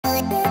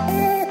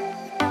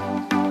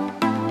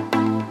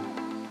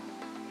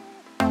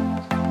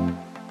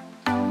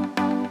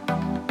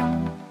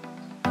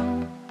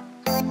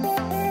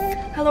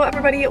Hello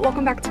everybody,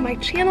 welcome back to my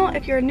channel.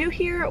 If you're new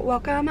here,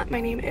 welcome. My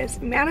name is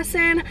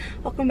Madison.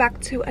 Welcome back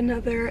to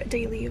another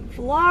daily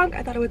vlog.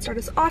 I thought I would start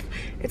us off.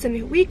 It's a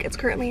new week. It's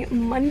currently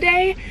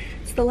Monday.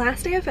 It's the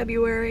last day of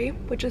February,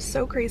 which is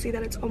so crazy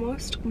that it's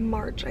almost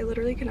March. I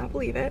literally cannot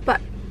believe it.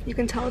 But you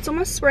can tell it's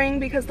almost spring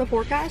because the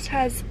forecast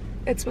has,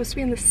 it's supposed to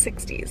be in the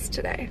 60s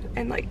today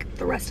and like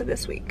the rest of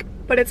this week.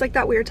 But it's like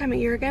that weird time of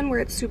year again where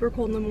it's super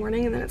cold in the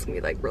morning and then it's gonna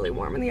be like really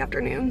warm in the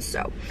afternoon.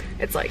 So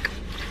it's like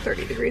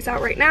 30 degrees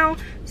out right now.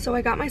 So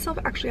I got myself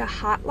actually a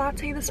hot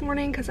latte this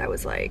morning because I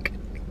was like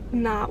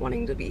not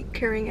wanting to be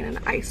carrying in an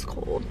ice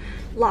cold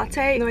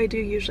latte. Though I do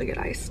usually get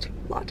iced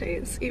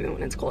lattes even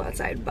when it's cold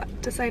outside,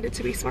 but decided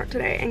to be smart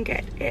today and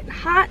get it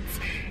hot.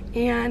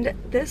 And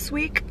this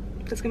week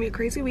it's gonna be a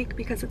crazy week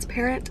because it's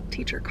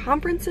parent-teacher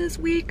conferences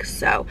week.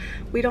 So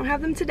we don't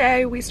have them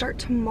today. We start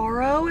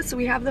tomorrow. So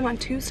we have them on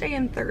Tuesday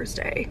and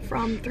Thursday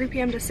from 3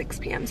 p.m. to 6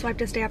 p.m. So I have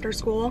to stay after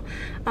school.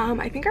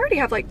 I think I already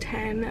have like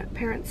 10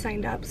 parents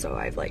signed up. So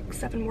I have like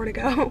 7 more to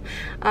go.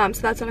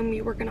 So that's what I'm gonna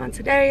be working on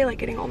today, like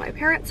getting all my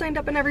parents signed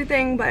up and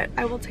everything. But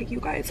I will take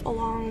you guys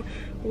along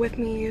with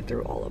me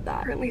through all of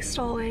that. Currently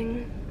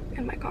stalling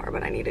in my car,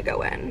 but I need to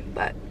go in.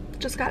 But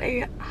just got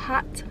a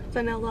hot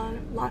vanilla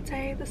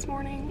latte this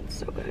morning.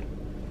 So good.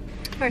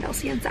 All right, I'll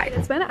see you inside.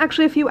 It's been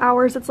actually a few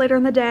hours. It's later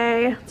in the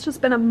day. It's just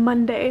been a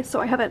Monday,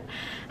 so I haven't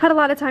had a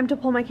lot of time to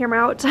pull my camera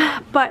out.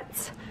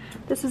 But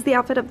this is the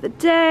outfit of the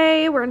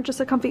day. We're in just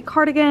a comfy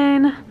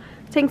cardigan,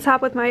 tank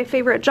top with my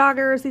favorite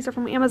joggers. These are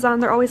from Amazon.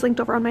 They're always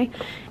linked over on my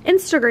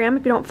Instagram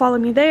if you don't follow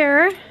me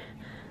there.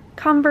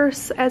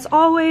 Converse as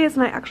always,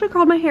 and I actually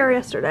curled my hair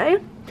yesterday.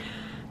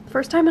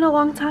 First time in a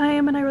long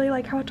time, and I really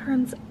like how it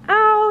turns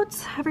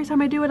out. Every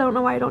time I do it, I don't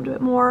know why I don't do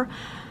it more,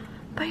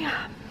 but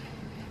yeah.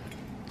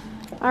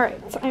 All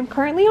right, so I'm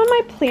currently on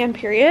my plan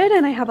period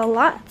and I have a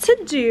lot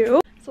to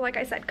do. So like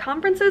I said,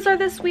 conferences are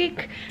this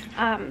week,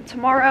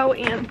 tomorrow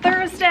and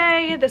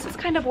Thursday. This is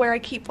kind of where I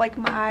keep like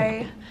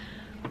my,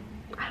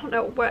 I don't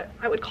know what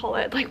I would call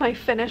it, like my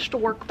finished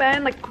work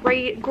bin, like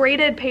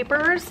graded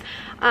papers.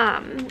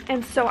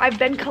 And so I've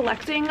been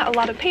collecting a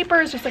lot of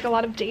papers, just like a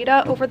lot of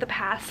data over the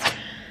past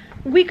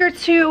week or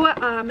two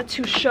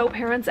to show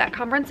parents at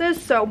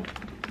conferences. So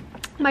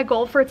my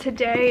goal for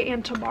today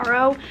and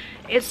tomorrow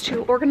is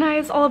to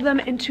organize all of them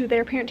into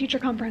their parent-teacher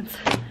conference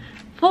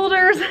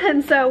folders.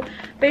 And so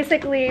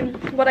basically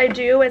what I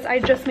do is I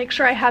just make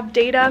sure I have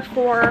data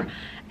for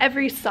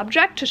every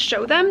subject to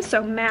show them.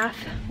 So math,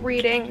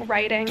 reading,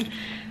 writing,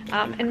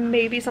 and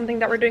maybe something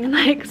that we're doing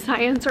like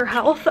science or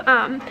health.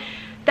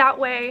 That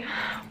way,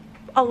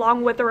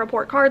 along with the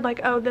report card,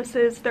 like, oh, this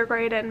is their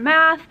grade in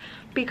math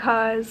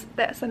because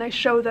this, and I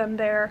show them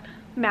their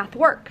math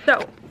work.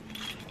 So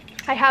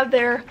I have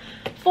their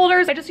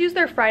folders. I just use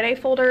their Friday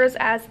folders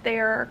as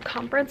their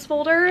conference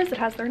folders. It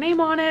has their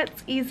name on it,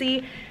 it's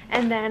easy.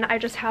 And then I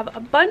just have a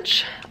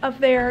bunch of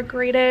their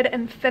graded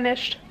and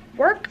finished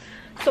work.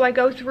 So I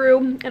go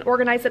through and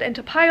organize it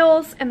into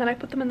piles and then I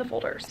put them in the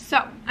folders.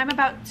 So I'm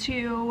about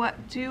to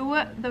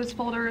do those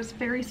folders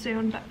very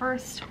soon, but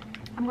first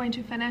I'm going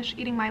to finish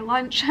eating my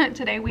lunch.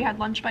 Today we had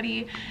lunch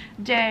buddy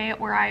day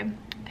where I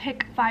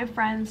pick 5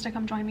 friends to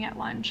come join me at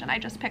lunch, and I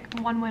just picked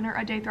one winner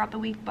a day throughout the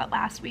week. But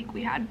last week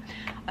we had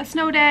a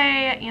snow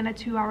day and a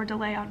 2-hour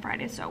delay on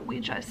Friday, so we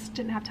just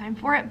didn't have time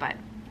for it. But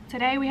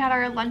today we had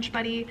our lunch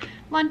buddy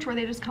lunch where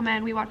they just come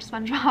in, we watch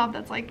SpongeBob,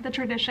 that's like the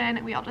tradition,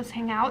 and we all just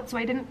hang out. So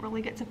I didn't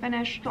really get to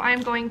finish. So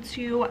I'm going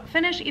to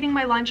finish eating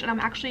my lunch, and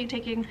I'm actually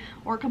taking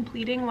or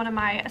completing one of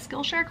my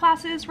Skillshare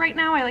classes right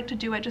now. I like to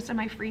do it just in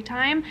my free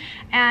time.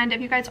 And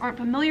if you guys aren't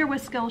familiar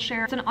with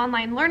Skillshare, it's an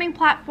online learning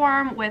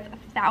platform with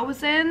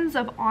thousands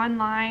of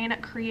online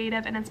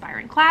creative and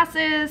inspiring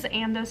classes,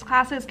 and those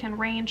classes can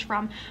range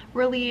from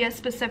really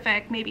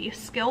specific maybe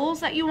skills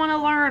that you want to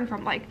learn,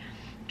 from like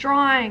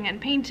drawing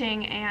and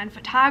painting and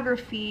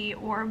photography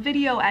or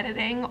video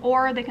editing,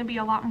 or they can be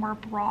a lot more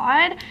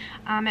broad.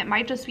 It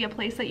might just be a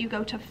place that you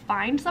go to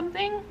find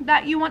something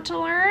that you want to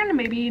learn,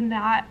 maybe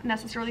not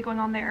necessarily going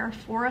on there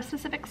for a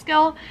specific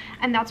skill,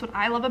 and that's what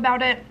I love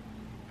about it.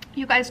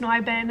 You guys know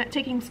I've been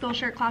taking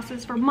Skillshare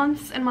classes for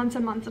months and months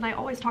and months, and I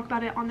always talk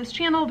about it on this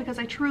channel because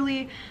I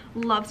truly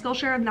love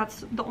Skillshare, and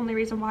that's the only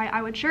reason why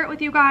I would share it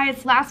with you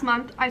guys. Last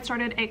month, I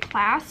started a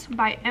class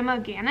by Emma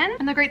Gannon,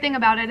 and the great thing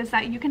about it is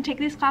that you can take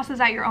these classes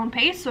at your own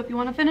pace. So if you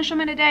want to finish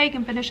them in a day, you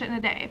can finish it in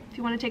a day. If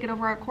you want to take it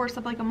over a course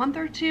of like a month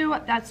or two,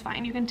 that's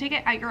fine. You can take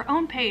it at your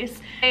own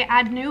pace. They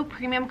add new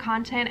premium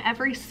content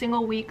every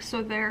single week,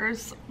 so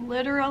there's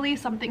literally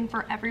something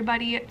for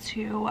everybody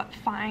to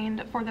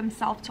find for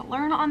themselves to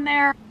learn on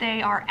there.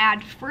 They are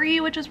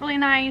ad-free, which is really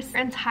nice.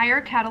 Their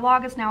entire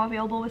catalog is now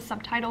available with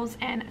subtitles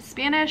in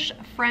Spanish,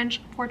 French,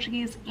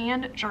 Portuguese,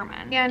 and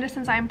German. And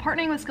since I'm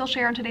partnering with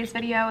Skillshare in today's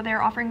video,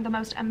 they're offering the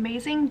most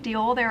amazing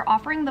deal. They're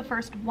offering the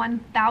first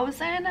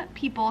 1,000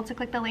 people to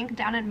click the link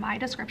down in my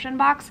description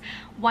box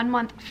 1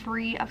 month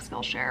free of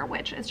Skillshare,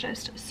 which is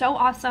just so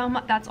awesome.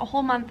 That's a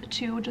whole month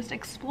to just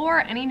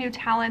explore any new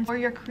talents or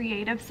your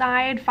creative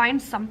side,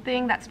 find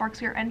something that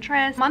sparks your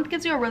interest. A month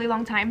gives you a really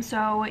long time,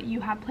 so you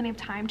have plenty of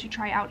time to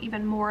try out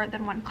even more more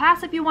than one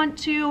class if you want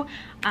to.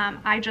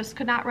 I just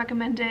could not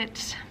recommend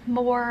it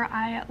more.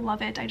 I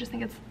love it. I just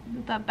think it's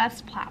the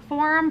best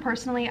platform.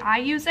 Personally, I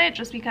use it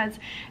just because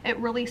it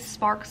really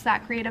sparks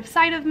that creative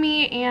side of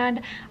me,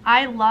 and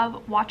I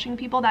love watching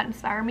people that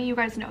inspire me. You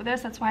guys know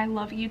this. That's why I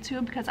love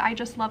YouTube, because I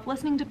just love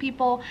listening to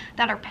people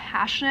that are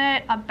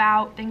passionate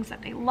about things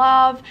that they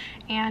love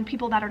and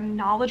people that are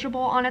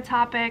knowledgeable on a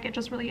topic. It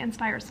just really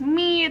inspires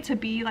me to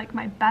be like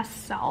my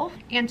best self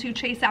and to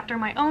chase after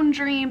my own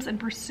dreams and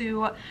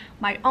pursue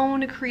my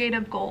own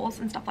creative goals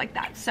and stuff like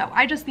that. So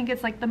I just think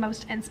it's like the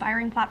most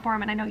inspiring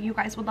platform, and I know you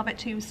guys would love it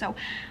too. So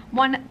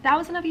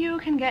 1,000 of you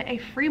can get a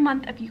free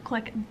month if you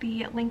click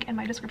the link in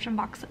my description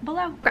box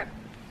below. Okay,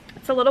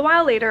 it's a little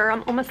while later.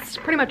 I'm almost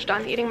pretty much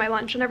done eating my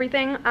lunch and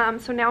everything.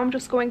 So now I'm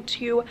just going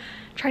to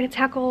try to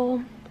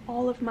tackle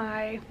all of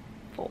my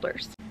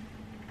folders.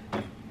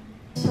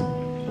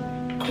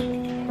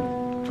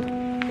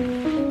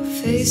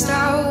 Face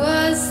I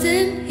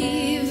wasn't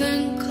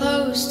even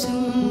close to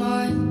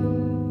mine.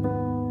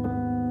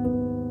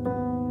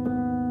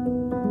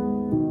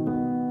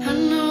 I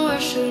know I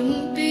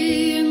shouldn't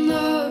be in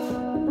love,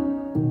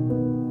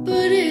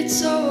 but it's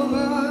so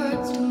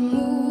hard to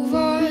move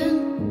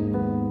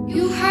on.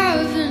 You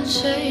haven't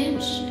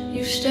changed,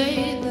 you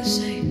stayed the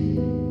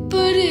same.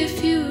 But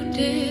if you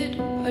did,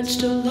 I'd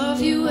still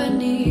love you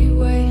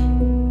anyway.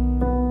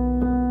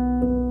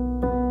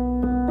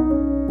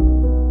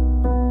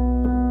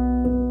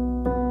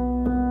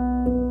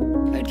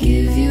 I'd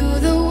give you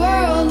the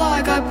world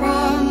like I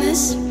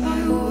promised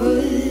I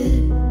would,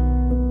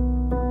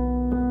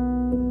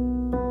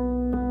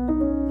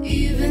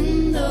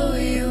 even though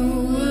you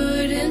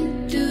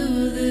wouldn't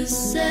do the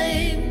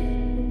same.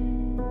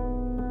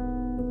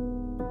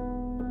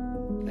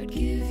 I'd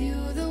give you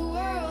the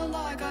world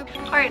like I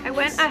promised. Alright, I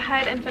went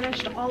ahead and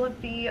finished all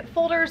of the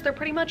folders. They're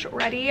pretty much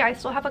ready. I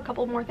still have a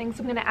couple more things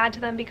I'm going to add to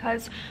them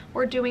because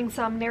we're doing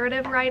some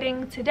narrative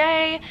writing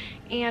today,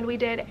 and we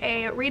did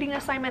a reading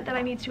assignment that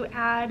I need to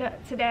add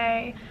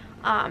today.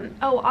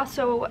 Oh,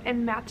 also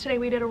in math today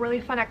we did a really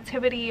fun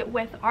activity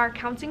with our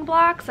counting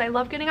blocks. I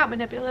love getting out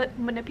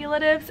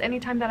manipulatives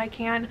anytime that I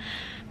can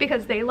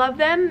because they love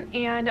them,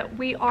 and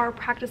we are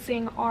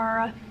practicing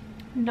our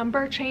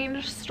number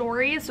change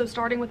stories. So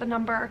starting with a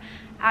number,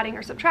 adding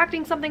or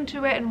subtracting something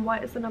to it, and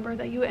what is the number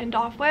that you end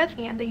off with,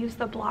 and they use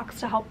the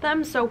blocks to help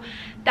them. So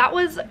that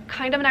was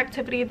kind of an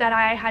activity that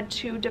I had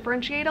to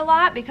differentiate a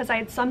lot because I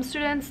had some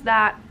students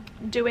that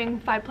doing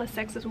 5 plus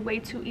 6 is way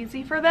too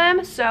easy for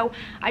them, so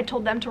I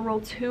told them to roll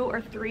 2 or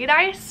 3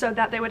 dice so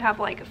that they would have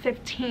like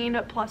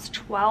 15 plus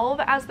 12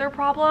 as their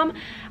problem.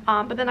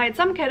 But then I had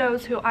some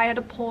kiddos who I had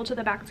to pull to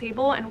the back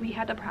table and we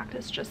had to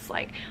practice just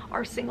like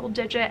our single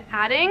digit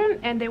adding,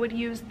 and they would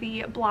use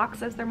the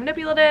blocks as their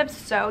manipulatives.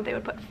 So they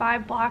would put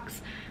 5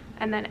 blocks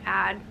and then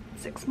add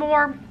 6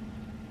 more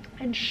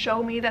and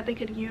show me that they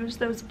could use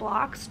those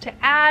blocks to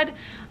add.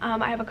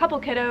 I have a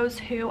couple kiddos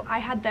who I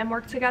had them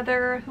work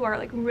together who are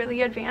like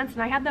really advanced,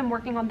 and I had them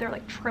working on their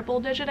like triple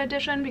digit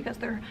addition because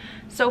they're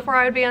so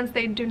far advanced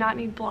they do not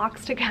need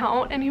blocks to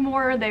count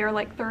anymore. They are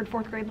like 3rd,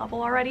 4th grade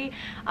level already.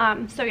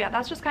 So yeah,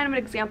 that's just kind of an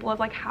example of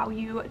like how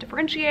you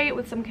differentiate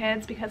with some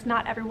kids, because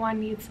not everyone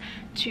needs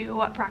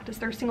to practice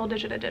their single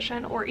digit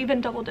addition or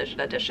even double digit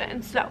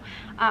addition. So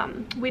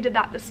we did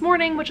that this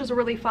morning, which was a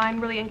really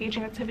fun, really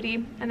engaging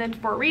activity. And then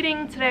for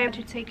reading today,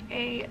 to take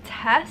a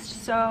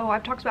test. So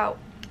I've talked about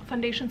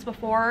Foundations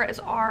before is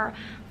our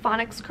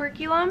phonics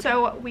curriculum.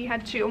 So we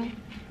had to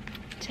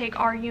take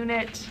our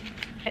unit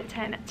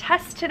 10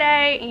 test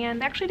today, and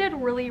they actually did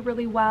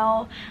really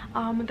well.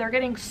 They're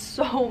getting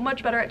so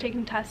much better at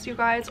taking tests, you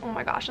guys. Oh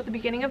my gosh, at the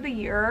beginning of the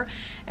year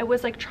it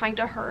was like trying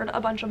to herd a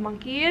bunch of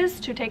monkeys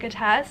to take a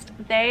test.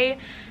 They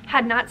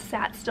had not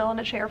sat still in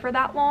a chair for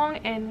that long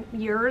in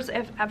years,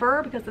 if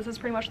ever, because this is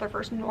pretty much their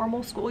first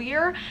normal school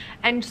year,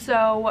 and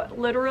so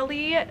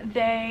literally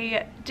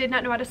they did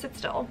not know how to sit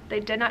still. They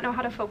did not know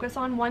how to focus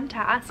on one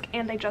task,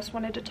 and they just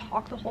wanted to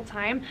talk the whole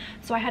time.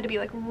 So I had to be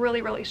like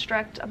really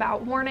strict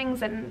about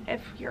warnings, and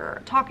if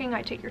you're talking,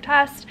 I take your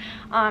test.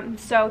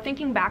 So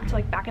thinking back to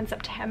like back in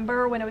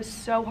September when it was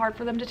so hard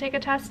for them to take a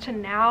test, to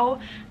now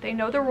they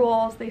know the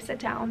rules, they sit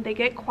down, they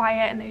get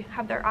quiet, and they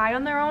have their eye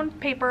on their own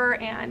paper,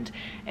 and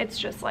it's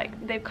just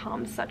like they've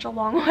come such a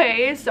long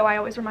way. So I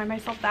always remind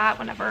myself that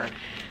whenever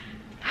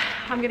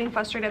I'm getting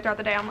frustrated throughout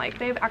the day, I'm like,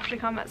 they've actually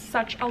come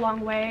such a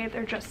long way.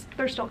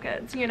 They're still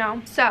kids, you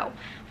know? So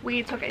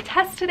we took a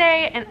test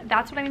today, and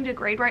that's what I need to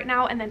grade right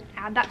now and then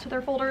add that to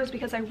their folders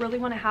because I really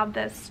want to have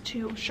this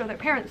to show their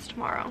parents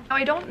tomorrow. Now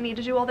I don't need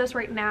to do all this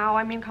right now.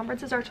 I mean,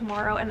 conferences are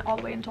tomorrow and all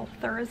the way until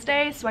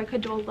Thursday, so I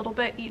could do a little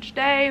bit each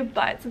day,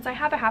 but since I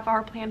have a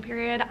half-hour plan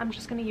period, I'm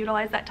just going to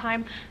utilize that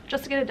time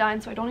just to get it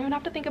done so I don't even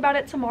have to think about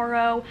it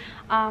tomorrow.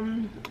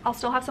 I'll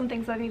still have some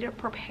things that I need to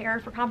prepare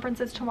for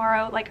conferences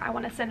tomorrow. Like I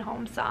want to send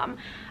home some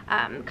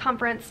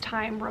conference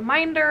time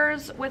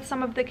reminders with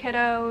some of the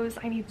kiddos.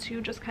 I need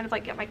to just kind of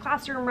like get my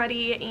classroom classroom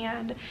ready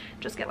and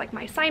just get like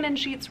my sign-in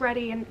sheets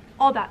ready and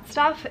all that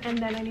stuff. And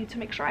then I need to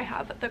make sure I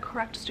have the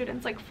correct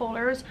students like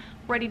folders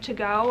ready to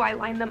go. I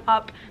line them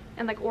up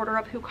in like order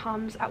of who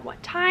comes at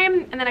what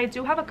time. And then I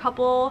do have a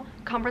couple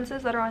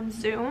conferences that are on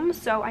Zoom,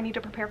 so I need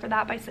to prepare for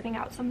that by sending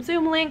out some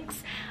Zoom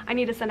links. I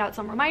need to send out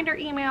some reminder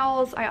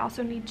emails. I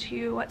also need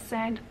to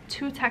send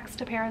 2 texts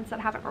to parents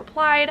that haven't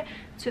replied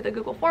to the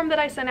Google form that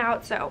I sent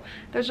out. So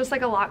there's just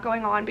like a lot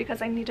going on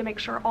because I need to make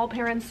sure all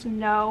parents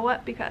know,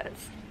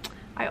 because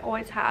I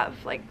always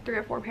have like 3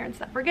 or 4 parents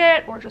that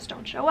forget or just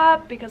don't show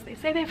up because they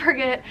say they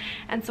forget,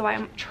 and so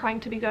I'm trying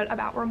to be good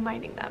about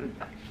reminding them.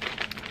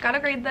 Gotta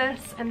grade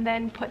this and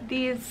then put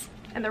these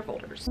in their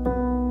folders.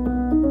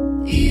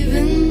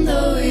 Even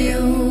though you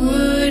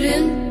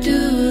wouldn't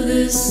do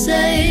the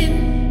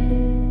same,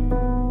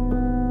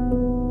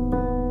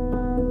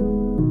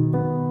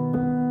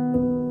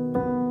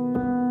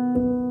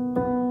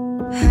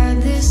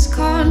 had this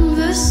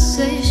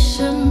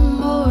conversation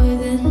more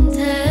than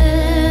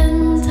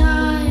 10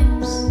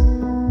 times.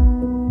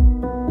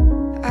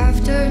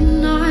 After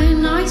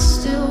 9 I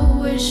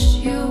still wish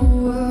you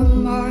were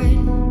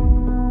mine.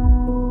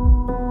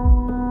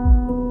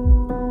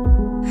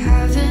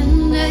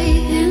 Haven't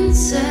ate in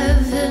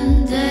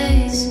 7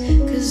 days,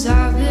 'cause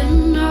I've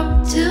been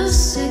up till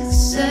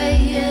 6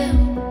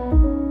 a.m.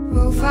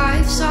 Wrote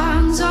 5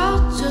 songs all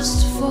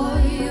just for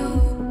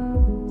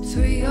you.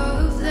 3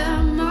 of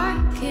them I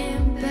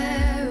can't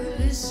bear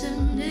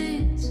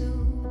listening to.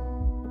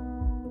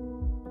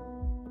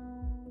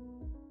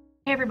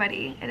 Hey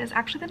everybody, it is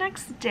actually the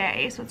next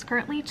day, so it's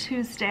currently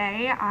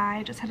Tuesday.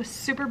 I just had a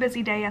super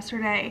busy day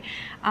yesterday,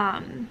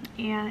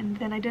 and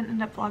then I didn't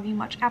end up vlogging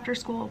much after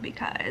school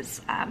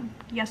because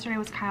yesterday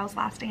was Kyle's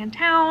last day in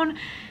town.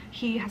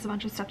 He has a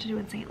bunch of stuff to do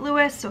in St.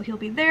 Louis, so he'll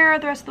be there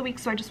the rest of the week,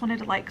 so I just wanted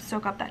to like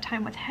soak up that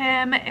time with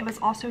him. It was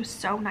also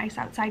so nice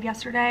outside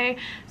yesterday,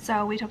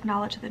 so we took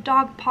Nala to the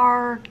dog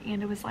park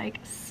and it was like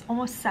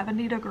almost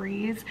 70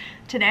 degrees.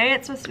 Today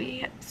it's supposed to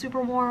be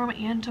super warm,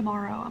 and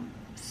tomorrow I'm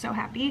so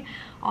happy,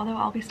 although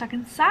I'll be stuck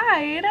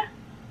inside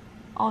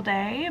all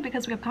day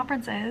because we have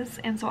conferences,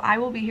 and so I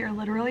will be here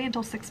literally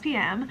until 6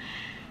 p.m.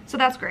 so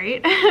that's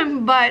great.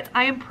 But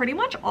I am pretty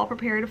much all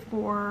prepared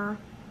for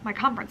my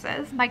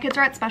conferences. My kids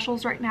are at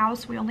specials right now,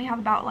 so we only have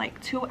about like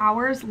 2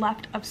 hours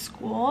left of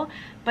school,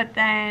 but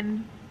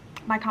then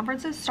my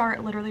conferences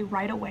start literally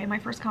right away. My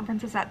first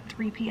conference is at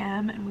 3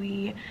 p.m. and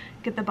we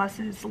get the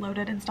buses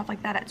loaded and stuff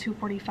like that at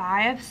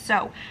 2:45,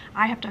 so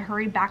I have to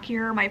hurry back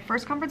here. My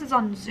first conference is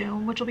on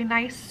Zoom, which will be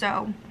nice,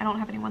 so I don't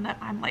have anyone that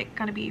I'm like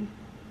gonna be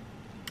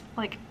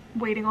like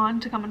waiting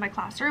on to come in my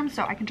classroom,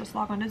 so I can just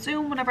log on to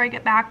Zoom whenever I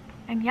get back.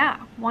 And yeah,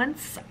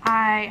 once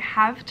I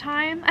have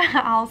time,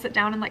 I'll sit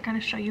down and like kind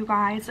of show you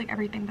guys like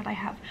everything that I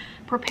have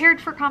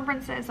prepared for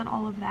conferences and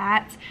all of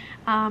that,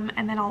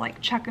 and then I'll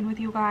like check in with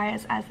you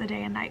guys as the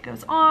day and night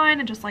goes on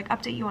and just like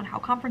update you on how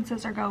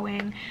conferences are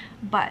going.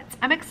 But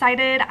I'm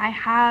excited. I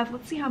have,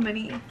 let's see how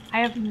many,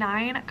 I have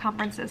 9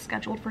 conferences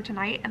scheduled for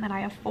tonight, and then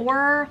I have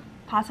 4,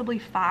 possibly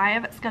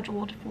 5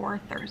 scheduled for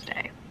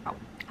Thursday.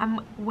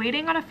 I'm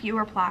waiting on a few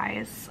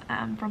replies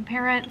from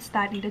parents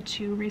that needed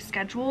to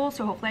reschedule,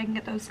 so hopefully I can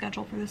get those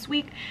scheduled for this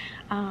week.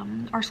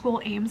 Our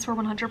school aims for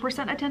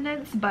 100%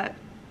 attendance, but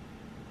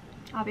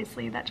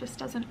obviously that just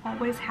doesn't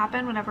always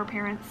happen whenever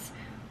parents,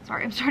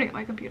 sorry, I'm starting at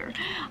my computer.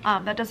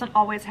 That doesn't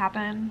always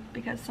happen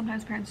because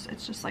sometimes parents,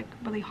 it's just like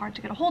really hard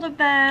to get a hold of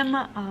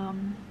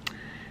them.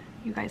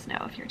 You guys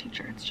know if you're a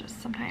teacher, it's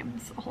just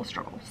sometimes a whole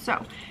struggle.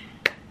 So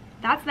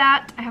that's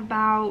that. I have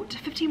about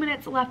 15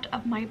 minutes left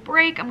of my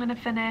break. I'm gonna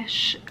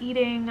finish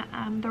eating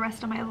the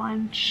rest of my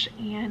lunch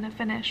and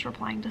finish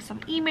replying to some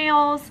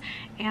emails.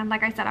 And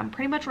like I said, I'm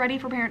pretty much ready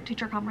for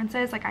parent-teacher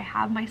conferences. Like I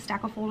have my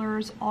stack of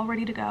folders all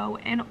ready to go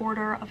in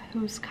order of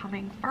who's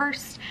coming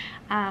first,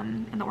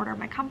 in the order of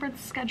my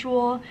conference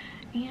schedule.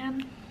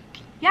 And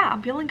yeah,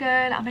 I'm feeling good.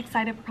 I'm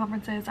excited for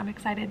conferences. I'm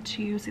excited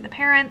to see the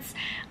parents.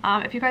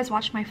 If you guys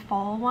watched my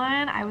fall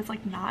one, I was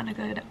like not in a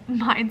good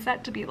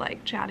mindset to be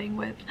like chatting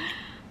with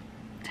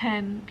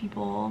 10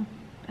 people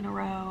in a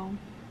row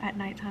at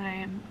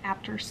nighttime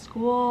after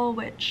school,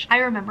 which I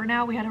remember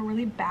now. We had a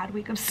really bad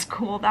week of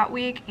school that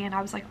week, and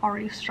I was like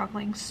already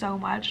struggling so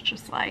much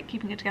just like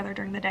keeping it together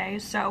during the day,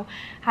 so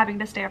having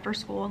to stay after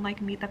school and like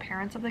meet the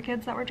parents of the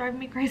kids that were driving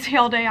me crazy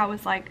all day, I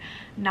was like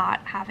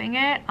not having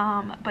it.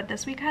 But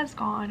this week has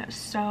gone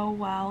so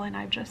well, and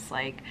I've just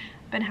like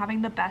been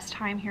having the best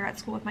time here at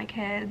school with my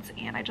kids,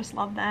 and I just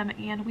love them.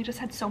 And we just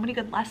had so many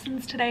good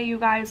lessons today, you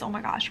guys. Oh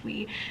my gosh,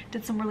 we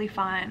did some really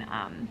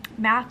fun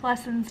math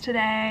lessons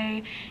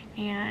today,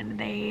 and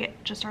they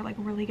just are like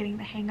really getting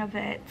the hang of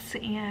it.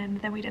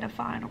 And then we did a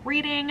fun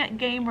reading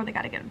game where they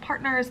got to get in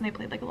partners, and they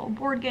played like a little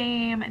board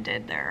game and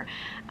did their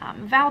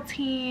vow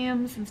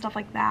teams and stuff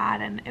like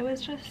that. And it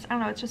was just, I don't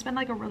know, it's just been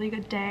like a really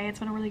good day. It's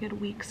been a really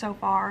good week so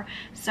far,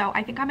 so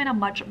I think I'm in a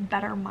much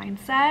better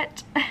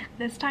mindset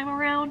this time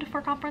around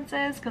for conferences.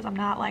 conferences because I'm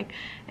not like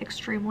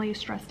extremely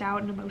stressed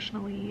out and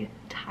emotionally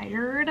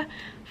tired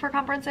for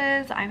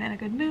conferences. I'm in a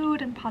good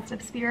mood and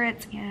positive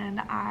spirits, and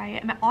I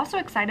am also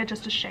excited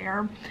just to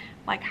share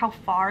like how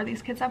far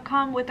these kids have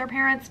come with their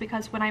parents,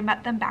 because when I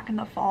met them back in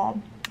the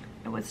fall,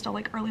 it was still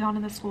like early on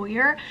in the school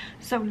year.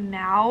 So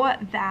now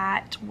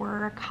that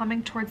we're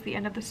coming towards the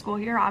end of the school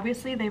year,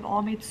 obviously they've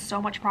all made so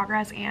much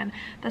progress. And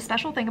the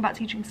special thing about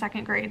teaching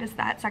second grade is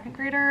that second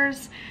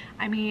graders,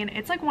 I mean,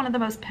 it's like one of the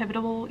most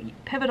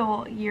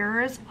pivotal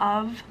years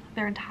of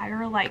their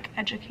entire like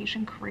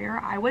education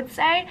career, I would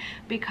say,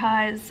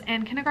 because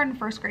in kindergarten,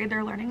 first grade,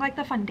 they're learning like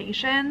the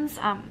foundations.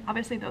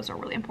 Obviously those are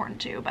really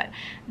important too, but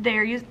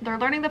they're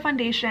learning the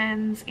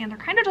foundations, and they're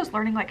kind of just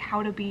learning like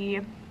how to be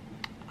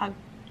a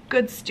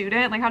good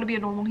student, like how to be a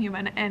normal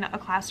human in a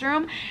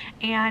classroom.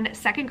 And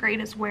second grade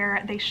is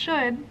where they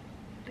should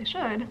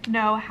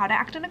know how to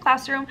act in a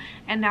classroom,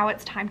 and now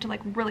it's time to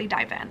like really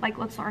dive in. Like,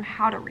 let's learn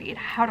how to read,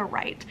 how to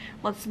write.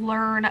 Let's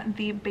learn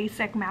the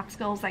basic math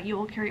skills that you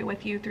will carry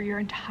with you through your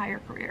entire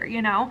career,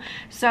 you know?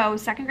 So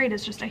second grade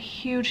is just a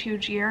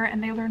huge year,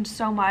 and they learn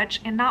so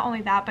much. And not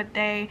only that, but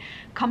they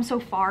come so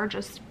far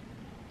just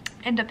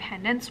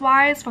independence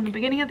wise. From the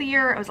beginning of the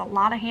year, it was a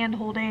lot of hand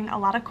holding, a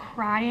lot of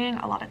crying,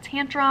 a lot of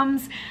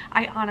tantrums.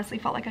 I honestly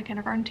felt like a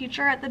kindergarten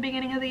teacher at the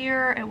beginning of the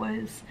year. It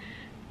was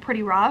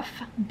pretty rough,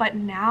 but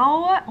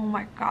now, oh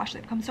my gosh,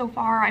 they've come so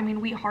far. I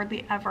mean, we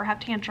hardly ever have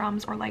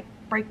tantrums or like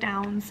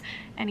breakdowns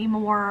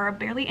anymore,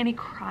 barely any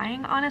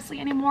crying honestly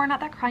anymore.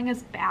 Not that crying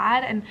is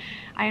bad, and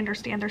I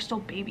understand they're still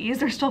babies,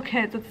 they're still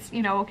kids, it's,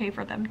 you know, okay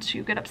for them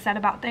to get upset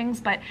about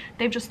things, but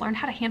they've just learned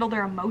how to handle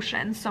their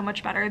emotions so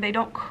much better. They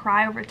don't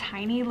cry over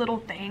tiny little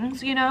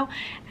things, you know,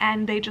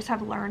 and they just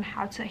have learned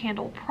how to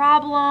handle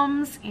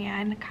problems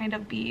and kind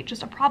of be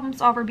just a problem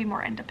solver, be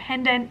more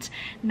independent,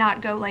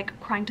 not go like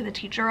crying to the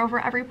teacher over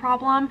every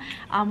problem,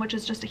 which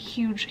is just a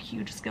huge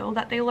skill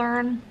that they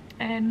learn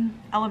in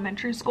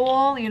elementary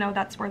school. You know,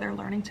 that's where they're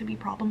learning to be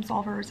problem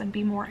solvers and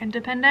be more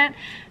independent.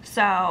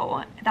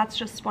 So that's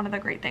just one of the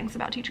great things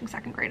about teaching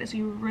second grade, is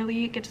you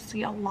really get to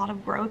see a lot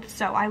of growth.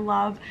 So I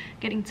love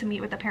getting to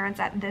meet with the parents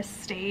at this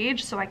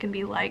stage, so I can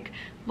be like,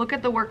 look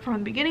at the work from the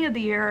beginning of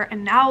the year,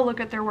 and now look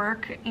at their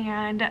work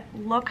and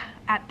look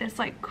at this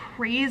like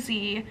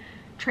crazy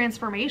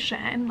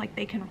transformation. Like,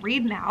 they can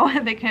read now,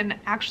 they can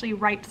actually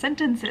write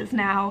sentences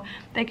now,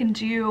 they can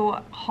do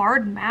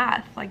hard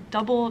math like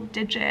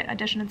double-digit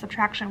addition and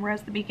subtraction,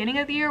 whereas the beginning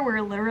of the year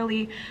we're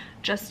literally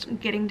just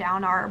getting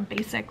down our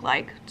basic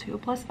like 2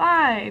 +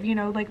 5, you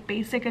know, like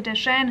basic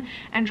addition,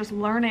 and just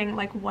learning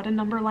like what a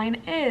number line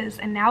is.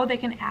 And now they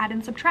can add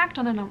and subtract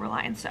on a number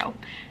line. So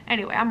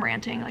anyway, I'm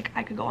ranting, like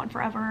I could go on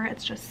forever.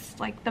 It's just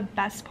like the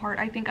best part,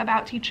 I think,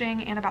 about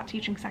teaching, and about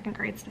teaching second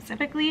grade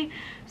specifically.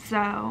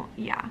 So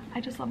yeah, I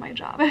just love my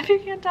job. If you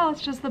can't tell,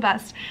 it's just the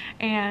best,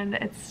 and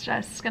it's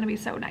just gonna be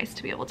so nice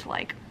to be able to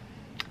like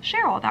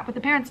share all that with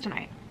the parents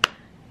tonight.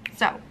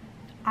 So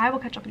I will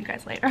catch up with you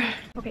guys later.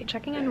 Okay,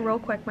 checking in real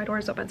quick. My door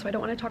is open, so I don't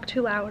want to talk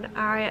too loud.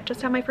 I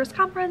just had my first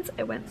conference.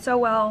 It went so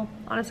well.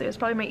 Honestly, it was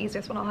probably my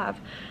easiest one I'll have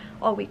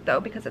all week though,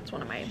 because it's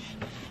one of my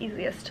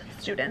easiest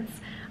students.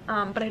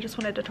 But I just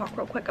wanted to talk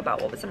real quick about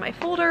what was in my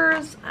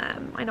folders.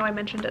 I know I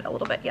mentioned it a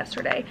little bit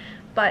yesterday,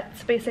 but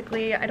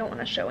basically I don't want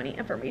to show any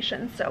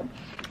information. So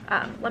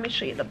let me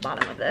show you the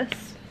bottom of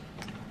this.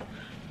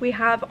 We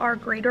have our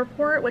grade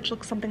report, which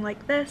looks something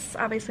like this.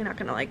 Obviously not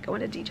gonna like go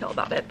into detail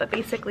about it, but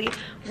basically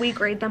we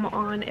grade them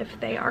on if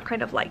they are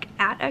kind of like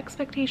at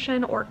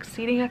expectation or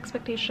exceeding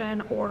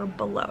expectation or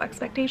below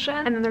expectation.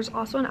 And then there's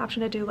also an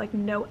option to do like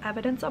no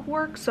evidence of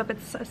work. So if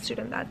it's a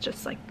student that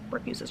just like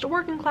refuses to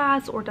work in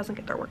class or doesn't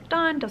get their work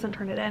done, doesn't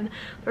turn it in,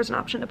 there's an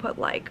option to put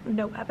like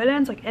no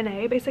evidence, like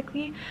NA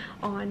basically,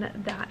 on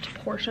that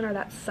portion or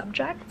that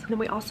subject. And then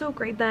we also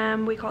grade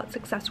them, we call it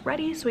success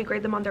ready. So we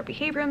grade them on their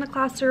behavior in the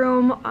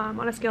classroom,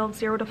 on a scale of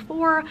 0 to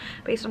 4,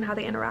 based on how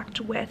they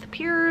interact with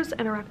peers,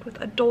 interact with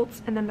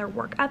adults, and then their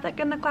work ethic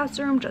in the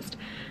classroom. Just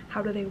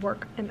how do they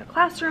work in the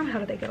classroom, how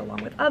do they get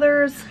along with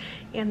others.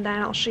 And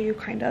then I'll show you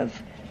kind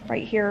of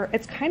right here.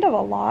 It's kind of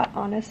a lot,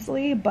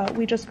 honestly, but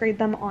we just grade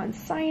them on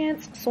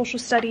science, social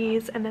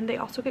studies, and then they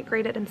also get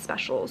graded in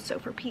specials. So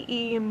for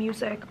PE,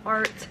 music,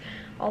 art,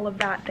 all of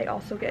that, they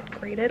also get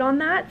graded on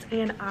that.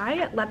 And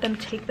I let them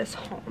take this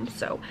home.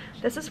 So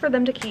this is for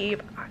them to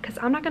keep, because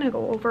I'm not going to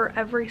go over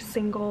every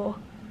single,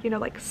 you know,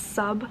 like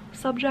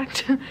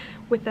subject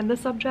within the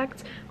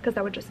subject, because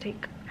that would just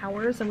take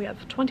hours, and we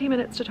have 20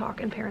 minutes to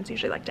talk, and parents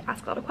usually like to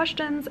ask a lot of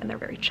questions, and they're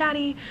very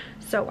chatty.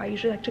 So I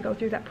usually like to go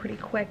through that pretty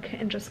quick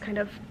and just kind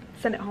of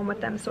send it home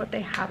with them, so if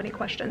they have any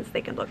questions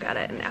they can look at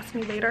it and ask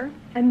me later.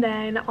 And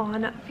then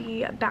on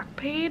the back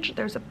page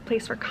there's a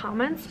place for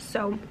comments.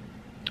 So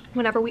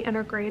whenever we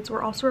enter grades,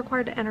 we're also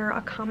required to enter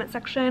a comment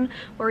section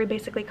where we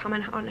basically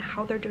comment on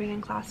how they're doing in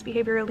class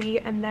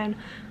behaviorally, and then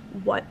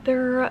what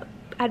their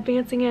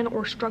advancing in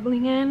or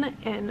struggling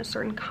in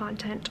certain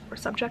content or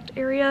subject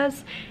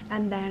areas,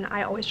 and then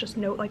I always just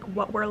note like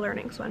what we're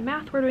learning. So in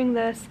math we're doing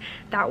this.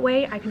 That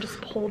way I can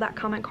just pull that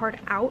comment card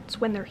out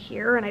when they're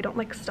here and I don't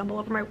like stumble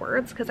over my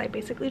words, because I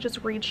basically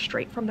just read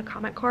straight from the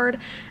comment card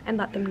and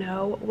let them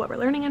know what we're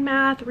learning in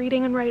math,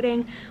 reading and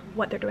writing,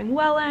 what they're doing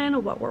well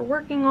in, what we're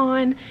working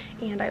on,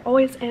 and I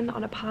always end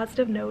on a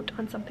positive note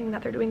on something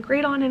that they're doing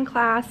great on in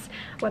class,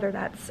 whether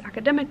that's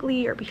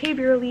academically or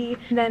behaviorally.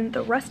 And then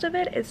the rest of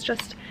it is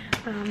just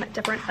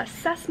different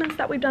assessments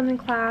that we've done in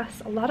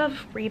class, a lot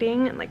of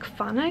reading and like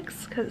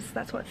phonics, because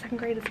that's what 2nd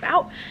grade is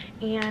about,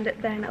 and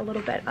then a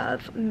little bit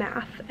of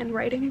math and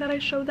writing that I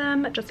show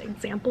them, just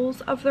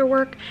examples of their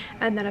work,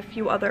 and then a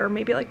few other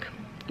maybe like,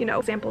 you know,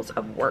 examples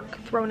of work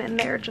thrown in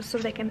there just so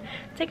they can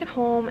take it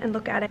home and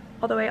look at it.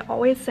 Although I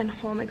always send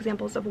home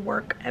examples of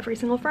work every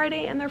single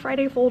Friday in their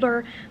Friday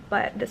folder,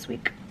 but this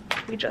week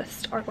we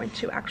just are going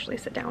to actually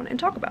sit down and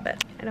talk about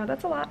it. I know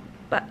that's a lot,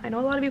 but I know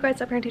a lot of you guys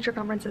have parent-teacher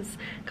conferences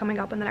coming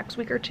up in the next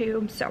week or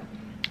two, so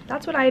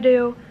that's what I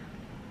do.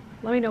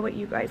 Let me know what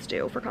you guys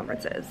do for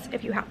conferences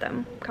if you have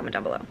them. Comment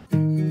down below.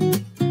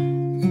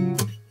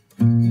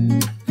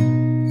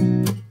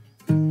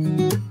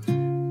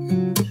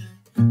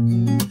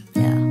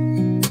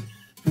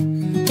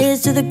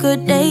 Here's to the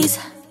good days,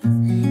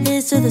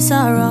 here's to the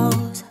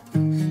sorrows.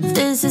 If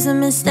this is a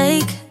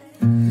mistake,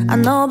 I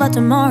know about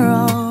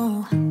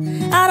tomorrow.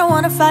 I don't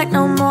wanna fight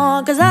no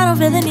more, cause I don't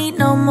feel the need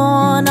no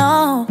more,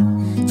 no.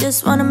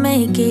 Just wanna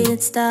make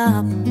it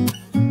stop.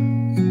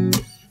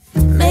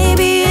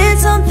 Maybe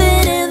it's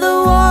something in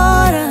the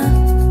water,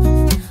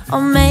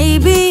 or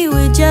maybe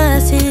we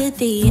just hit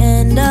the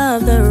end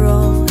of the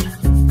road.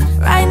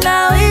 Right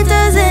now it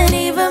doesn't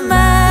even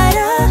matter.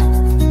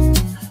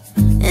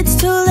 It's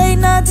too late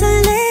not to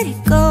let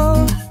it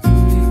go.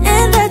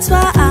 And that's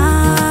why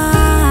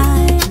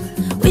I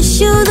wish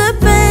you the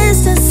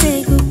best and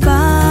say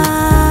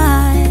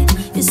goodbye.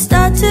 You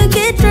start to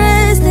get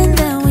dressed and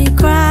then we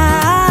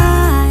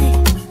cry,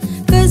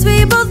 cause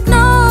we both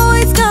know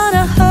it's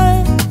gonna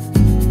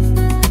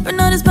hurt, but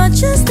not as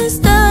much as this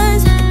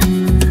does.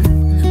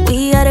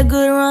 We had a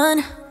good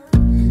run,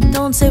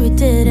 don't say we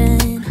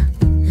didn't.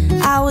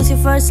 I was your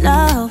first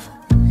love,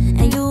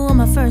 and you were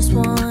my first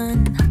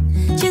one.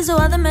 Cheers to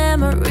all the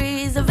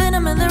memories, the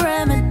venom and the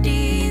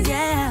remedies,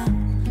 yeah.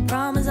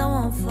 Promise I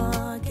won't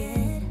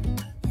forget,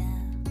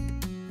 yeah.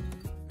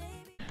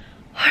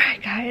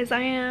 Alright guys,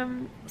 I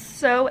am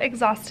so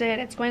exhausted.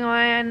 It's going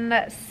on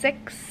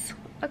 6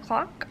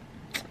 o'clock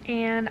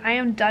and I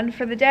am done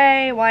for the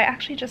day. Well, I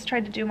actually just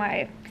tried to do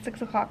my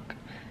 6 o'clock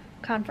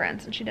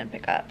conference and she didn't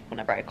pick up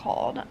whenever I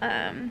called.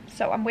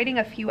 So I'm waiting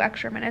a few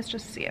extra minutes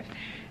just to see if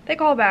they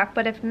call back,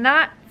 but if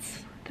not,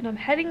 then I'm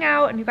heading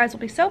out, and you guys will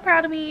be so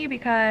proud of me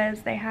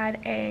because they had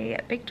a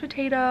baked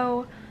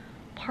potato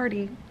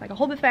party, like a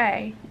whole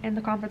buffet in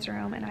the conference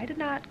room, and I did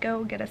not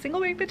go get a single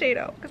baked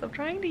potato because I'm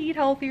trying to eat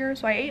healthier.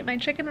 So I ate my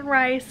chicken and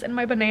rice and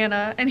my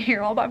banana in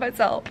here all by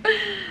myself,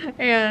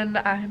 and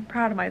I'm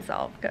proud of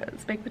myself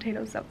because baked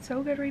potatoes sound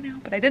so good right now,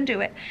 but I didn't do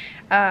it.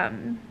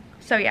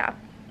 So yeah,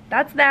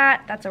 that's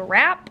that. That's a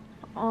wrap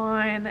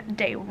on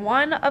day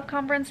 1 of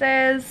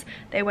conferences.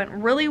 They went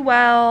really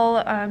well,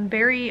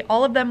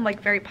 all of them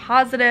like very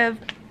positive,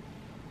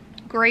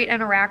 great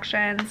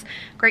interactions,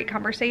 great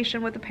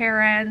conversation with the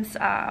parents.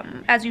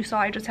 As you saw,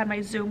 I just had my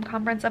Zoom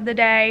conference of the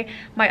day.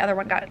 My other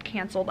one got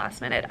canceled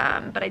last minute,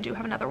 but I do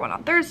have another one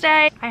on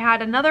Thursday. I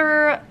had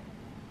another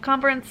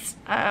conference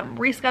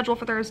rescheduled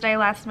for Thursday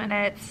last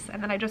minute,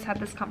 and then I just had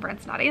this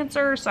conference not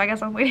answer, so I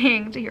guess I'm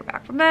waiting to hear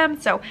back from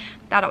them. So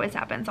that always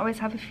happens. I always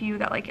have a few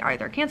that like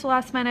either cancel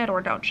last minute or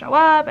don't show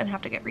up and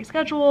have to get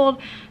rescheduled,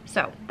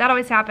 so that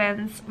always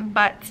happens.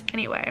 But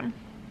anyway,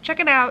 check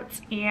it out.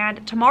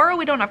 And tomorrow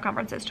we don't have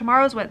conferences.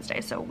 Tomorrow's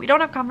Wednesday, so we don't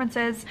have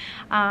conferences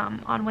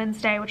on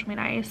Wednesday, which will be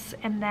nice.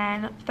 And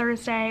then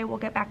Thursday we'll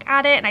get back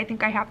at it, and I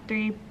think I have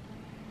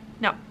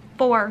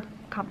 4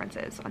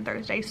 conferences on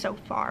Thursday so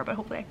far, but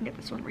hopefully I can get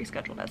this one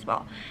rescheduled as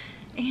well.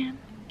 And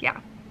yeah,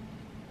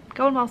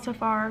 going well so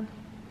far,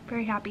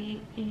 very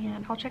happy,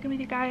 and I'll check in with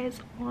you guys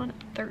on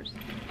Thursday.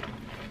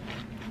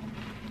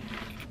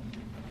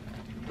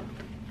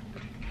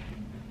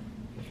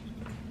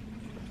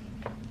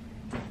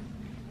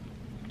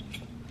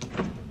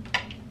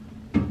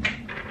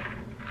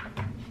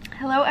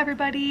 Hello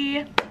everybody,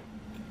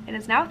 it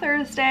is now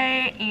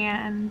Thursday,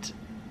 and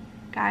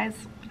guys,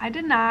 I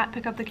did not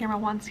pick up the camera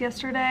once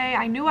yesterday.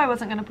 I knew I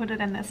wasn't going to put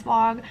it in this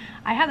vlog.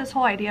 I had this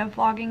whole idea of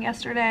vlogging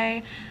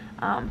yesterday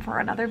for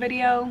another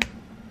video.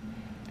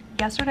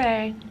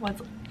 Yesterday was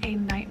a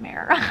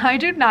nightmare. I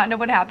do not know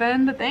what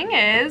happened. The thing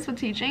is, with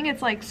teaching,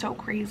 it's like so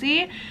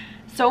crazy.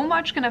 So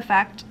much can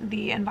affect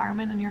the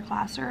environment in your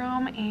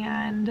classroom,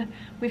 and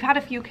we've had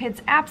a few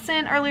kids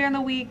absent earlier in the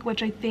week,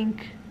 which I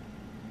think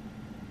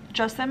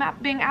just them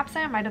being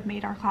absent might have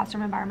made our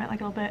classroom environment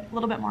like a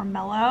little bit more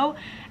mellow.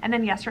 And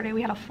then yesterday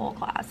we had a full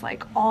class,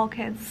 like all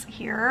kids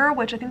here,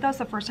 which I think that was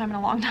the first time in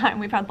a long time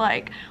we've had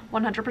like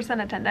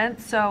 100%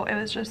 attendance. So it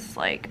was just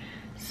like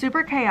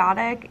super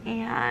chaotic,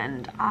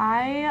 and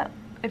I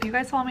if you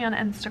guys follow me on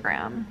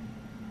Instagram,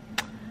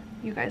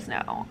 you guys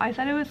know I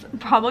said it was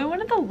probably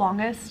one of the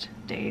longest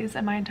days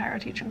in my entire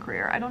teaching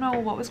career. I don't know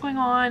what was going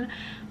on,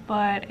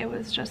 but it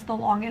was just the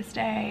longest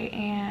day,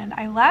 and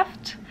I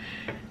left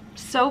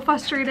so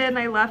frustrated, and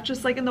I left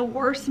just like in the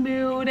worst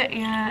mood,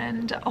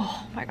 and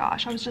oh my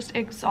gosh, I was just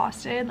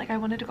exhausted. Like I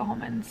wanted to go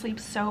home and sleep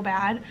so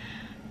bad,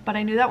 but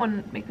I knew that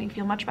wouldn't make me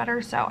feel much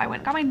better, so I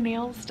went and got my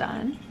nails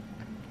done.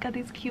 Got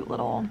these cute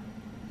little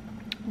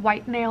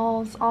white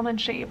nails,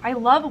 almond shape. I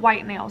love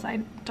white nails.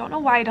 I don't know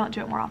why I don't do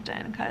it more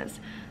often,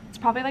 because it's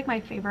probably like my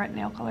favorite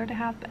nail color to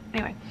have. But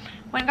anyway,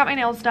 went and got my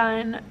nails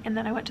done, and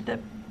then I went to the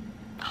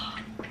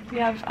we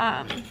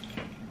have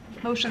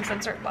motion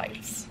censored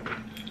lights.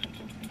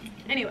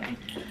 Anyway,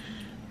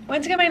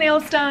 went to get my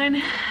nails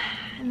done,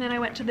 and then I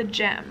went to the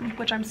gym,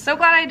 which I'm so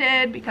glad I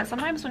did, because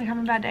sometimes when you have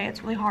a bad day,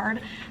 it's really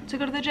hard to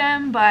go to the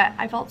gym, but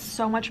I felt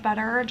so much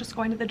better just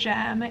going to the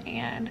gym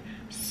and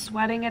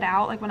sweating it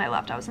out. Like when I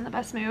left, I was in the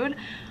best mood.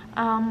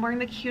 Wearing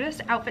the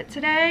cutest outfit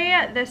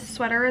today. This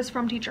sweater is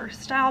from Teacher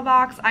Style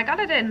Box. I got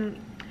it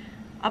in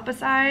up a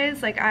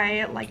size. Like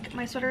I like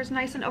my sweaters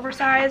nice and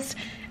oversized.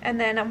 And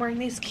then I'm wearing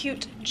these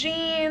cute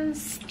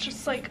jeans,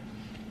 just like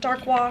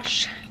dark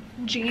wash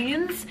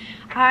jeans.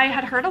 I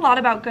had heard a lot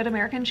about Good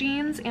American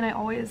jeans, and I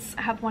always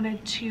have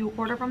wanted to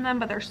order from them,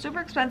 but they're super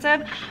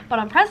expensive. But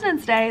on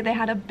President's Day, they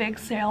had a big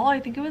sale. I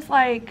think it was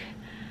like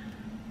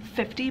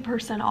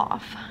 50%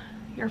 off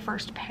your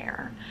first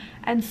pair,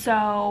 and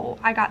so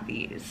I got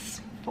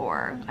these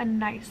for a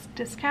nice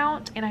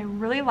discount, and I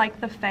really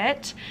like the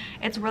fit.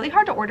 It's really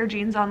hard to order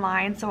jeans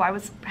online, so I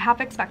was half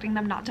expecting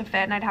them not to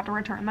fit and I'd have to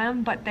return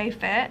them, but they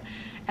fit,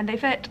 and they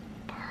fit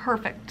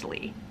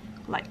perfectly,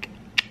 like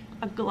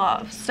a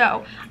glove.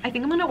 So I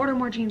think I'm gonna order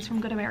more jeans from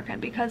Good American,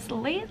 because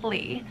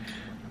lately,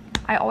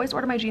 I always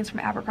order my jeans from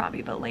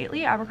Abercrombie, but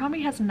lately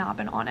Abercrombie has not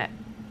been on it.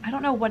 I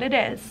don't know what it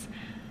is.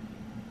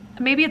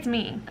 Maybe it's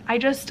me. I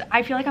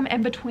feel like I'm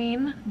in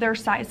between their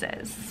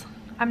sizes.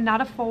 I'm not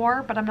a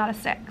 4, but I'm not a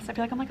 6. I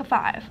feel like I'm like a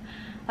 5.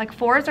 Like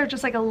 4s are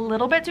just like a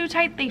little bit too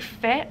tight. They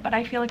fit, but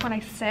I feel like when I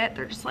sit,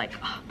 they're just like,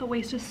 oh, the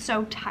waist is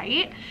so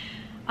tight.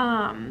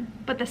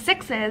 But the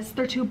 6s,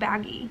 they're too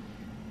baggy.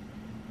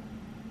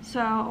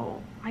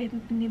 So I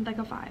need like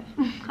a 5.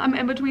 I'm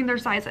in between their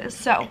sizes.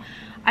 So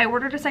I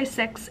ordered a size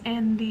 6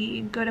 in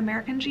the Good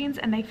American jeans,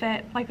 and they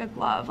fit like a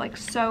glove, like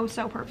so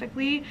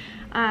perfectly.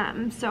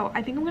 So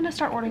I think I'm gonna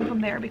start ordering from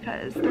there,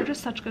 because they're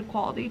just such good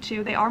quality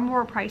too. They are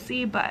more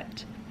pricey,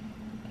 but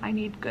I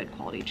need good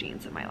quality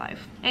jeans in my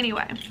life.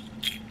 Anyway,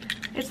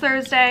 it's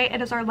Thursday.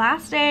 It is our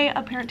last day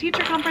of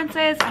parent-teacher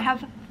conferences. I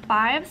have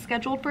 5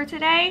 scheduled for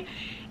today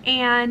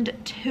and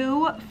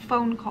 2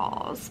 phone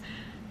calls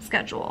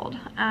scheduled,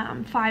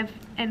 5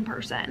 in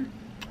person.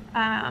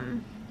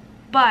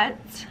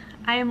 But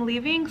I am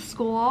leaving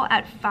school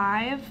at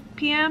 5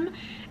 p.m.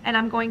 and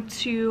I'm going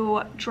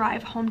to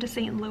drive home to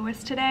St.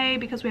 Louis today,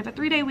 because we have a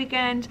 3-day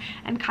weekend,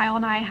 and Kyle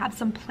and I have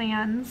some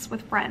plans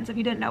with friends. If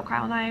you didn't know,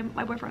 Kyle and I,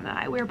 my boyfriend and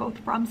I, we are both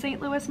from St.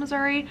 Louis,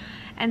 Missouri,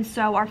 and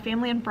so our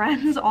family and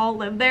friends all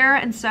live there,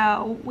 and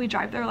so we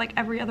drive there like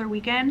every other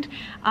weekend.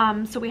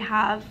 So we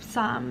have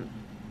some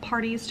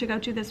parties to go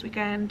to this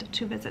weekend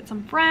to visit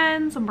some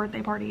friends, some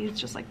birthday parties,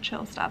 just like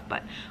chill stuff,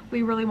 but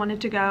we really wanted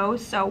to go,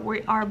 so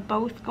we are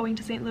both going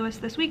to St. Louis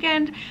this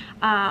weekend,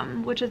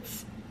 which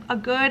is a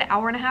good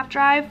 1.5-hour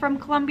drive from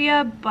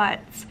Columbia,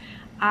 but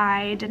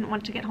I didn't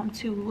want to get home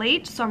too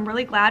late, so I'm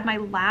really glad my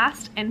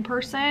last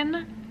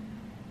in-person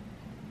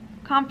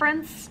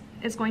conference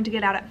is going to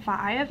get out at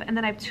 5, and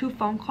then I have 2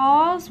 phone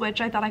calls,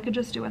 which I thought I could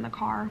just do in the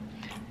car,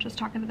 just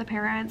talking to the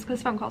parents,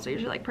 because phone calls are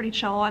usually like pretty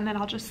chill, and then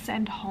I'll just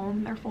send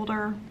home their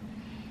folder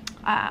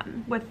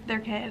with their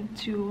kid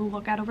to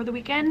look at over the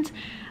weekend.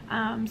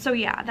 So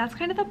yeah, that's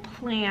kind of the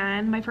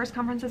plan. My first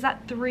conference is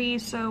at 3,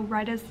 so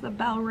right as the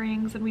bell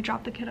rings and we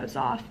drop the kiddos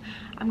off,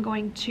 I'm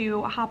going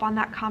to hop on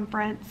that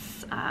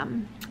conference.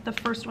 The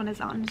first one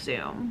is on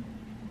Zoom.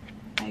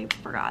 I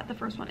forgot, the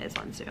first one is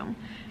on Zoom.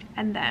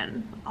 And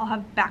then I'll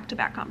have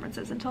back-to-back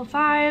conferences until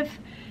 5,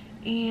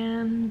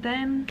 and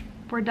then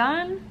we're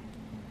done.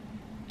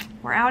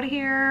 We're out of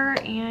here,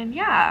 and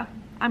yeah,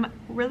 I'm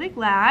really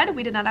glad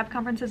we did not have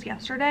conferences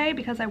yesterday,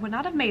 because I would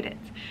not have made it.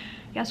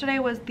 Yesterday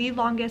was the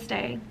longest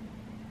day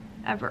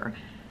ever.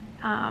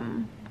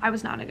 I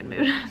was not in a good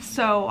mood,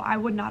 so I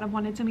would not have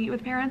wanted to meet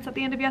with parents at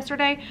the end of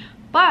yesterday,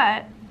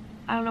 but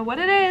I don't know what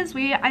it is.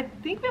 I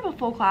think we have a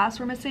full class.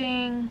 We're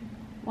missing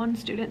 1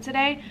 student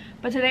today,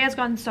 but today has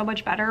gone so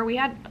much better. We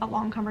had a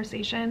long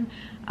conversation,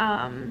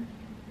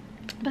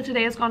 but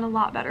today has gone a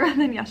lot better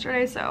than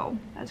yesterday, so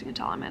as you can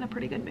tell, I'm in a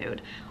pretty good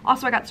mood.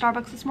 Also, I got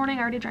Starbucks this morning.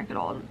 I already drank it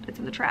all. It's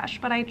in the trash,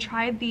 but I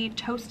tried the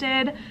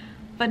toasted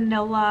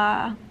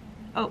vanilla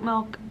oat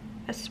milk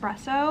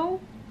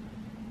espresso.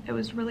 It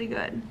was really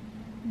good.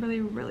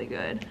 Really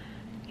good.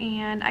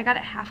 And I got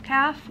it half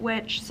calf,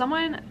 which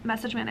someone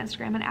messaged me on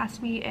Instagram and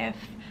asked me if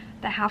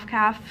the half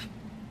calf,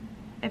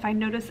 if I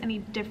notice any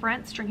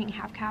difference drinking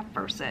half calf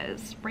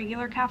versus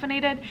regular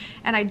caffeinated,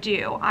 and I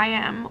do. I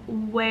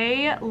am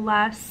way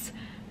less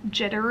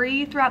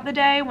jittery throughout the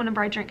day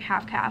whenever I drink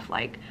half calf.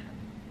 Like,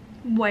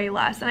 way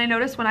less. And I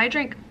noticed when I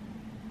drink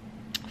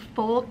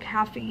full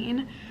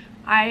caffeine,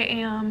 I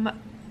am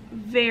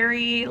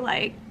very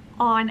like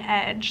on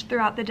edge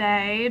throughout the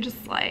day,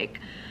 just like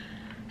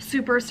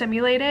super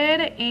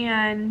stimulated,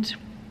 and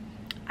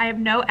I have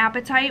no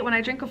appetite when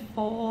I drink a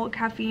full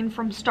caffeine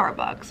from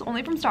Starbucks,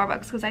 only from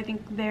Starbucks, because I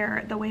think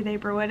the way they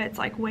brew it, it's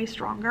like way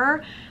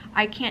stronger.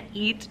 I can't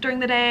eat during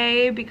the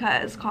day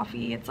because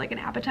coffee, it's like an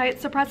appetite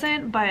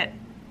suppressant, but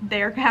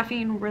their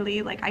caffeine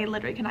really, like, I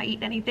literally cannot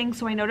eat anything.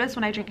 So I notice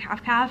when I drink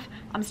half calf,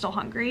 I'm still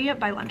hungry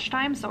by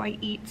lunchtime, so I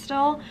eat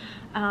still.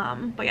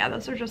 But yeah,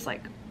 those are just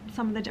like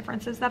some of the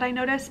differences that I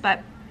noticed.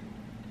 But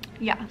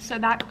yeah, so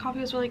that coffee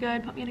was really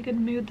good, put me in a good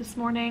mood this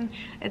morning.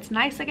 It's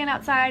nice again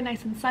outside,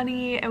 nice and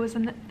sunny. It was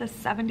in the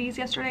 70s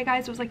yesterday,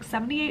 guys. It was like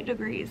 78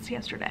 degrees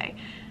yesterday.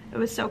 It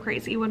was so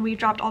crazy. When we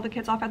dropped all the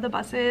kids off at the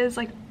buses,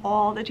 like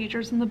all the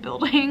teachers in the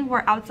building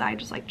were outside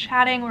just like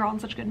chatting. We're all in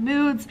such good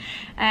moods,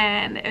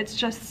 and it's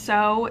just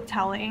so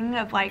telling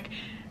of like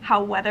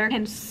how weather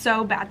can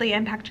so badly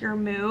impact your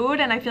mood.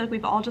 And I feel like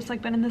we've all just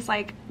like been in this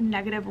like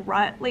negative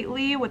rut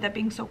lately with it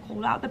being so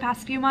cold out the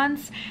past few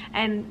months,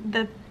 and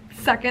the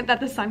second that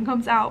the sun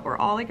comes out, we're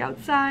all like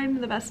outside in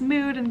the best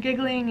mood and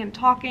giggling and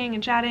talking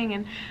and chatting,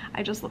 and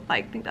I just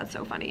like think that's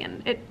so funny,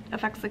 and it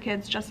affects the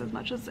kids just as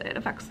much as it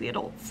affects the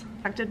adults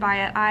affected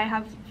by it. I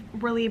have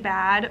really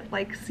bad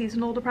like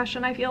seasonal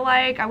depression. I feel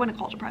like, I wouldn't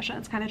call it depression,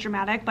 it's kind of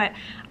dramatic, but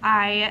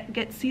I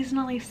get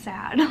seasonally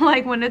sad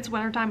like when it's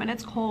wintertime and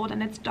it's cold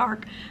and it's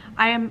dark.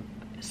 I am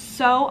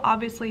so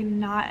obviously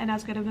not in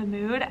as good of a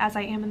mood as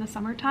I am in the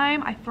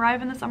summertime. I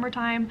thrive in the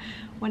summertime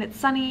when it's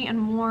sunny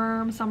and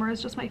warm. Summer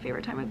is just my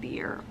favorite time of the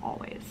year,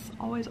 always,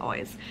 always,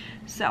 always.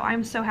 So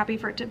I'm so happy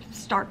for it to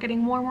start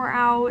getting warmer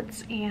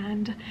out,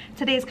 and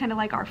today's kind of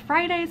like our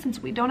Friday since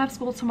we don't have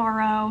school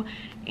tomorrow.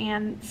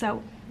 And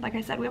so like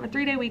I said, we have a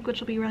 3-day week, which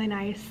will be really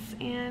nice.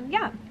 And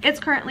yeah, it's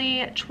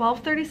currently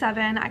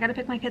 12:37. I gotta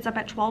pick my kids up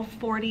at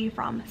 12:40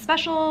 from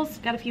specials,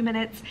 got a few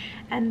minutes,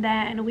 and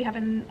then we have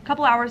a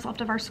couple hours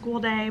left of our school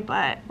day,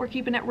 but we're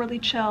keeping it really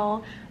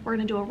chill. We're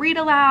gonna do a read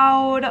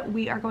aloud.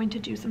 We are going to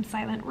do some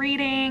silent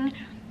reading.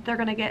 They're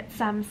gonna get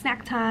some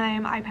snack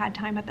time, iPad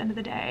time at the end of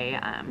the day.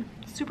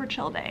 Super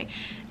chill day.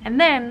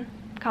 And then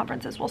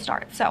conferences will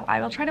start. So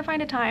I will try to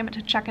find a time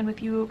to check in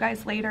with you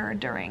guys later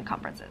during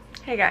conferences.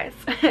 Hey guys,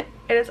 it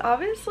is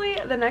obviously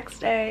the next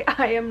day.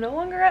 I am no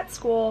longer at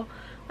school.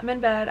 I'm in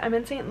bed. I'm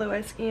in St.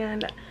 Louis,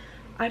 and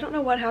I don't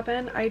know what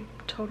happened. I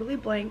totally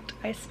blanked.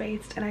 I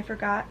spaced, and I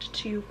forgot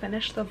to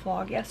finish the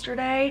vlog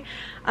yesterday.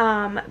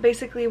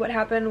 Basically what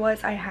happened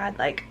was I had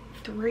like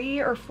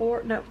 3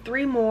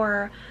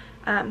 more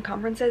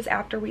conferences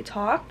after we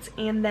talked,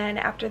 and then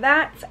after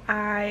that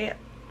I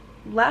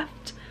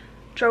left,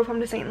 drove home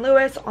to St.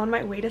 Louis. On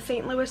my way to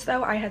St. Louis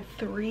though, I had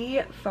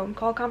 3 phone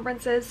call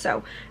conferences,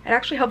 so it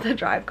actually helped the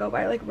drive go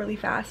by like really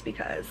fast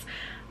because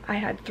I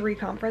had 3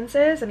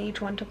 conferences and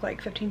each one took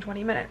like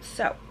 15-20 minutes.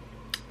 So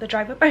the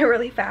drive went by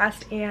really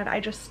fast, and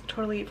I just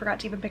totally forgot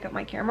to even pick up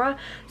my camera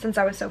since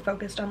I was so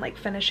focused on like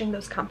finishing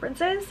those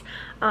conferences.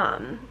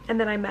 And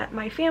then I met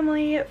my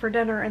family for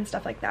dinner and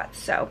stuff like that.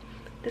 So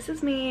this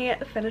is me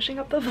finishing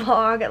up the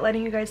vlog,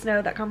 letting you guys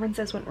know that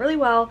conferences went really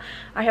well.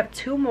 I have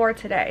 2 more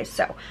today,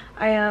 so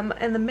I am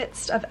in the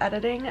midst of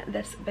editing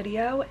this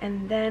video,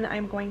 and then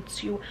I'm going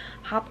to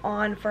hop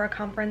on for a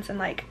conference in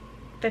like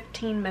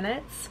 15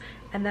 minutes,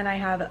 and then I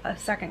have a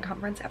second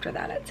conference after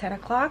that at 10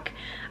 o'clock.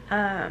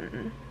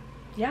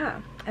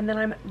 Yeah, and then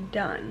I'm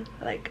done,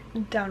 like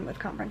done with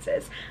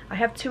conferences. I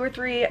have 2 or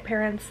 3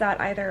 parents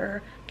that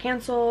either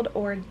canceled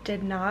or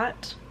did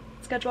not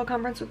schedule a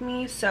conference with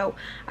me, so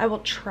I will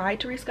try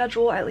to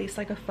reschedule at least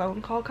like a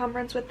phone call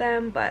conference with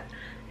them, but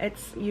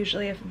it's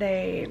usually if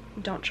they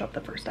don't show up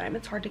the first time,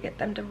 it's hard to get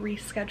them to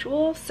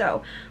reschedule,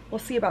 so we'll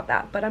see about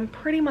that. But I'm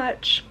pretty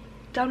much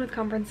done with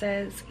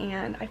conferences,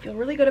 and I feel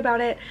really good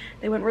about it.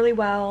 They went really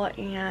well,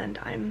 and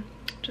I'm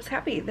just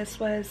happy. This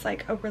was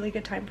like a really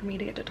good time for me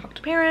to get to talk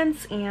to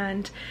parents,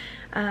 and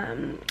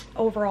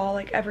overall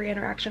like every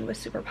interaction was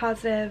super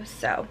positive.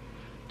 So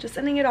just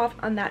ending it off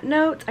on that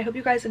note. I hope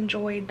you guys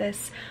enjoyed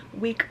this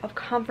week of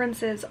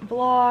conferences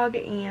vlog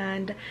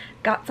and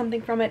got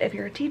something from it if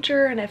you're a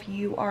teacher, and if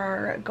you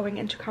are going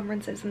into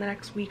conferences in the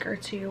next week or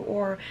 2,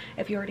 or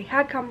if you already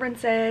had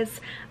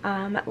conferences.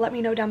 Let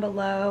me know down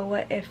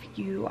below if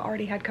you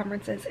already had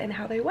conferences and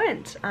how they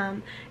went.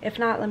 If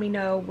not, let me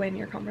know when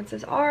your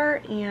conferences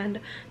are and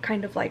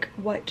kind of like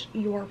what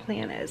your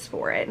plan is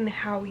for it and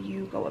how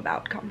you go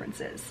about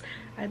conferences.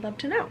 I'd love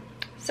to know.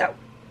 So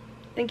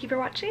thank you for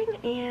watching,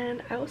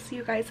 and I will see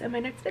you guys in my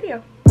next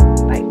video.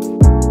 Bye.